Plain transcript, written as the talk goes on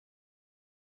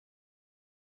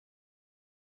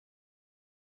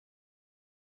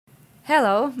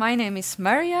Hello, my name is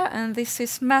Maria and this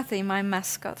is Mathy, my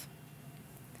mascot.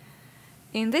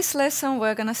 In this lesson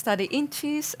we're gonna study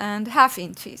inches and half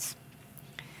inches.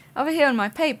 Over here on my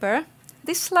paper,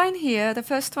 this line here, the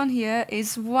first one here,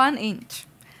 is 1 inch.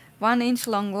 1 inch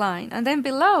long line, and then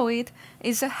below it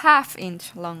is a ½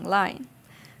 inch long line.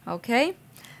 Okay?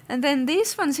 And then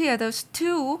these ones here, those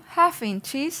 2 ½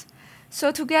 inches,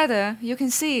 so together you can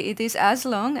see it is as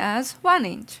long as 1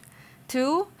 inch.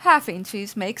 2 ½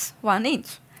 inches makes 1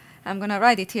 inch. I'm gonna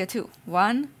write it here too,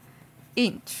 1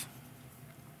 inch.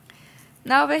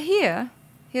 Now over here,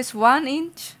 here's 1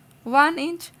 inch, 1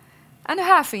 inch, and a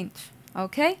 ½ inch.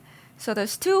 Okay? So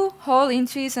there's 2 whole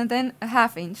inches and then a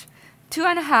 ½ inch.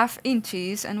 2½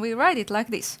 inches, and we write it like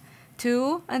this.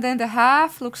 2, and then the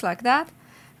half looks like that,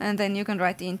 and then you can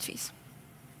write the inches.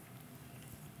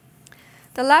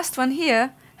 The last one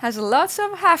here has lots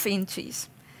of ½ inches.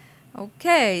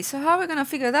 Okay, so how are we going to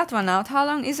figure that one out? How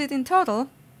long is it in total?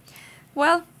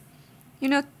 Well, you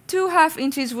know, 2 ½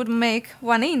 inches would make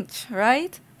 1 inch,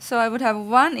 right? So I would have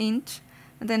 1 inch,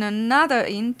 and then another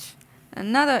inch,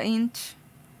 another inch,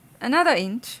 another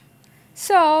inch.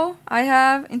 So I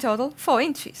have in total 4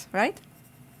 inches, right?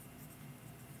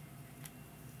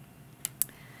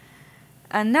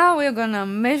 And now we're gonna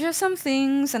measure some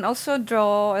things and also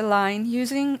draw a line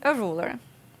using a ruler.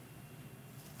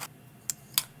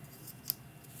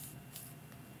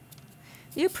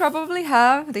 You probably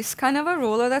have this kind of a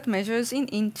ruler that measures in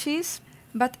inches,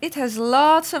 but it has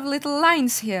lots of little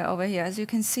lines here over here, as you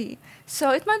can see. So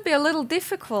it might be a little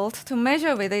difficult to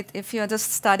measure with it if you're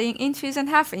just studying inches and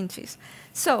 ½ inches.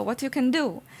 So what you can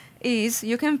do is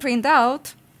you can print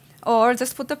out or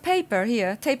just put the paper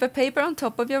here, tape a paper on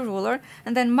top of your ruler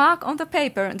and then mark on the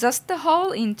paper just the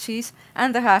whole inches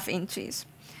and the ½ inches.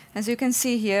 As you can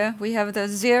see here, we have the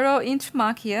 0 inch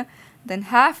mark here, then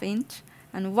 ½ inch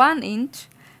and 1 inch,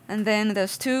 and then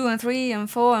there's 2 and 3 and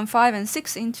 4 and 5 and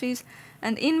 6 inches,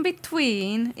 and in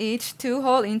between each 2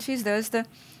 whole inches there's the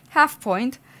half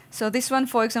point. So this one,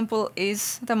 for example,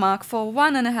 is the mark for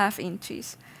 1½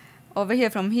 inches. Over here,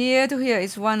 from here to here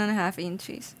is 1½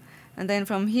 inches, and then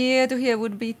from here to here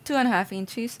would be 2½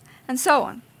 inches, and so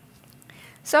on.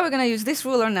 So we're going to use this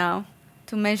ruler now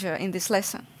to measure in this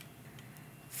lesson.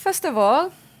 First of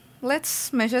all,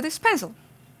 let's measure this pencil.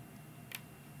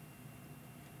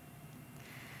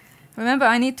 Remember,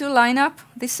 I need to line up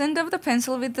this end of the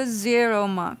pencil with the 0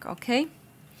 mark, okay?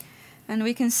 And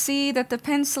we can see that the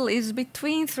pencil is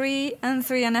between 3 and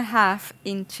 3½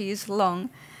 inches long.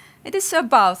 It is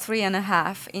about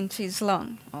 3½ inches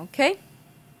long, okay?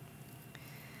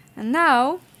 And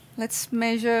now, let's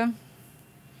measure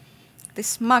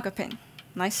this marker pen,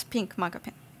 nice pink marker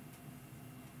pen.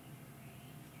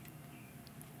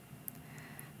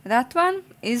 That one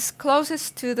is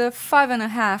closest to the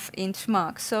 5½ inch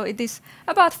mark, so it is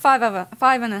about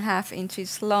 5½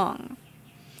 inches long.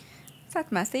 Is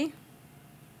that Mathy?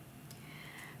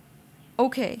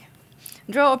 Okay,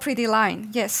 draw a pretty line.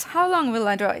 Yes, how long will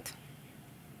I draw it?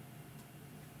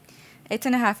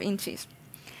 8½ inches.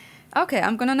 Okay,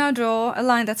 I'm gonna now draw a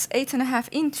line that's 8½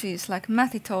 inches, like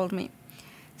Mathy told me.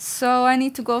 So I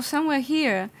need to go somewhere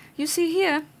here. You see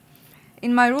here,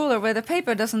 in my ruler where the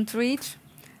paper doesn't reach,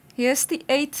 here's the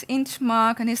 8 inch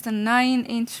mark and here's the 9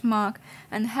 inch mark,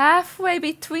 and halfway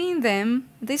between them,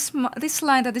 this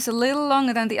line that is a little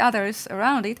longer than the others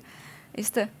around it is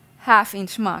the ½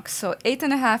 inch mark. So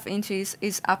 8½ inches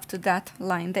is up to that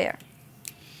line there.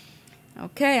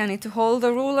 Okay, I need to hold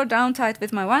the ruler down tight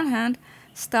with my one hand,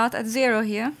 start at 0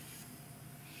 here.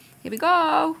 Here we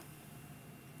go.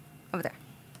 Over there.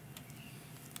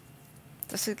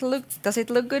 Does it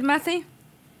look good, Mathy?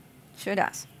 Sure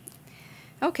does.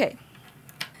 Okay,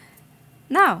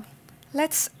 now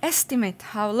let's estimate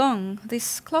how long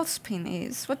this clothespin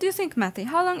is. What do you think, Mathy?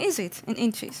 How long is it in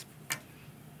inches?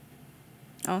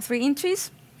 Oh, 3 inches?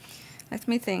 Let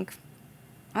me think.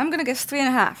 I'm gonna guess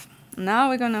 3½. Now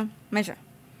we're gonna measure.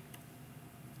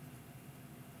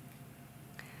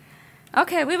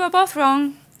 Okay, we were both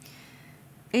wrong.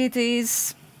 It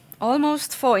is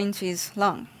almost 4 inches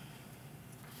long.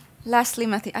 Lastly,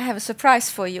 Mathy, I have a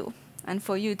surprise for you, and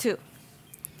for you too.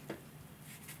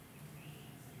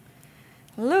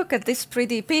 Look at this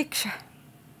pretty picture.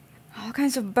 All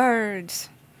kinds of birds.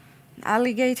 An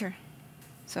alligator.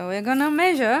 So we're gonna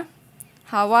measure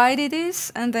how wide it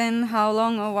is and then how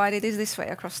long or wide it is this way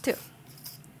across too.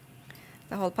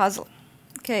 The whole puzzle.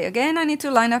 Okay, again I need to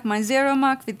line up my 0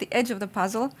 mark with the edge of the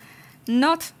puzzle,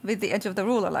 not with the edge of the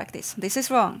ruler like this. This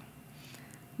is wrong.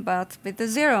 But with the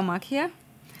 0 mark here.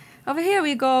 Over here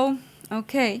we go.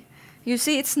 Okay, you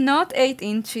see it's not 8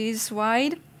 inches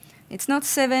wide. It's not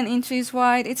 7 inches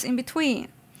wide, it's in between.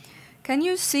 Can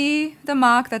you see the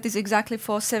mark that is exactly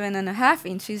for 7.5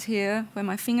 inches here, where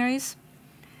my finger is?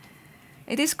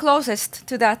 It is closest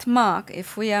to that mark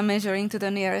if we are measuring to the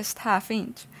nearest half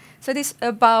inch. So it is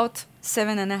about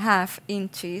 7.5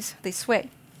 inches this way.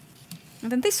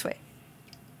 And then this way.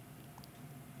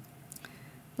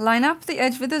 Line up the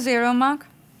edge with the 0 mark,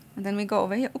 and then we go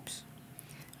over here. Oops.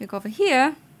 We go over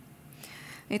here.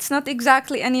 It's not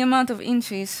exactly any amount of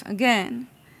inches, again.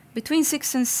 Between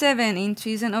 6 and 7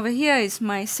 inches, and over here is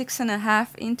my 6.5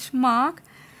 inch mark.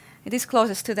 It is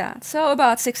closest to that, so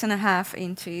about 6.5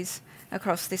 inches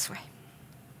across this way.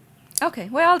 Okay,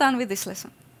 we're all done with this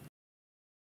lesson.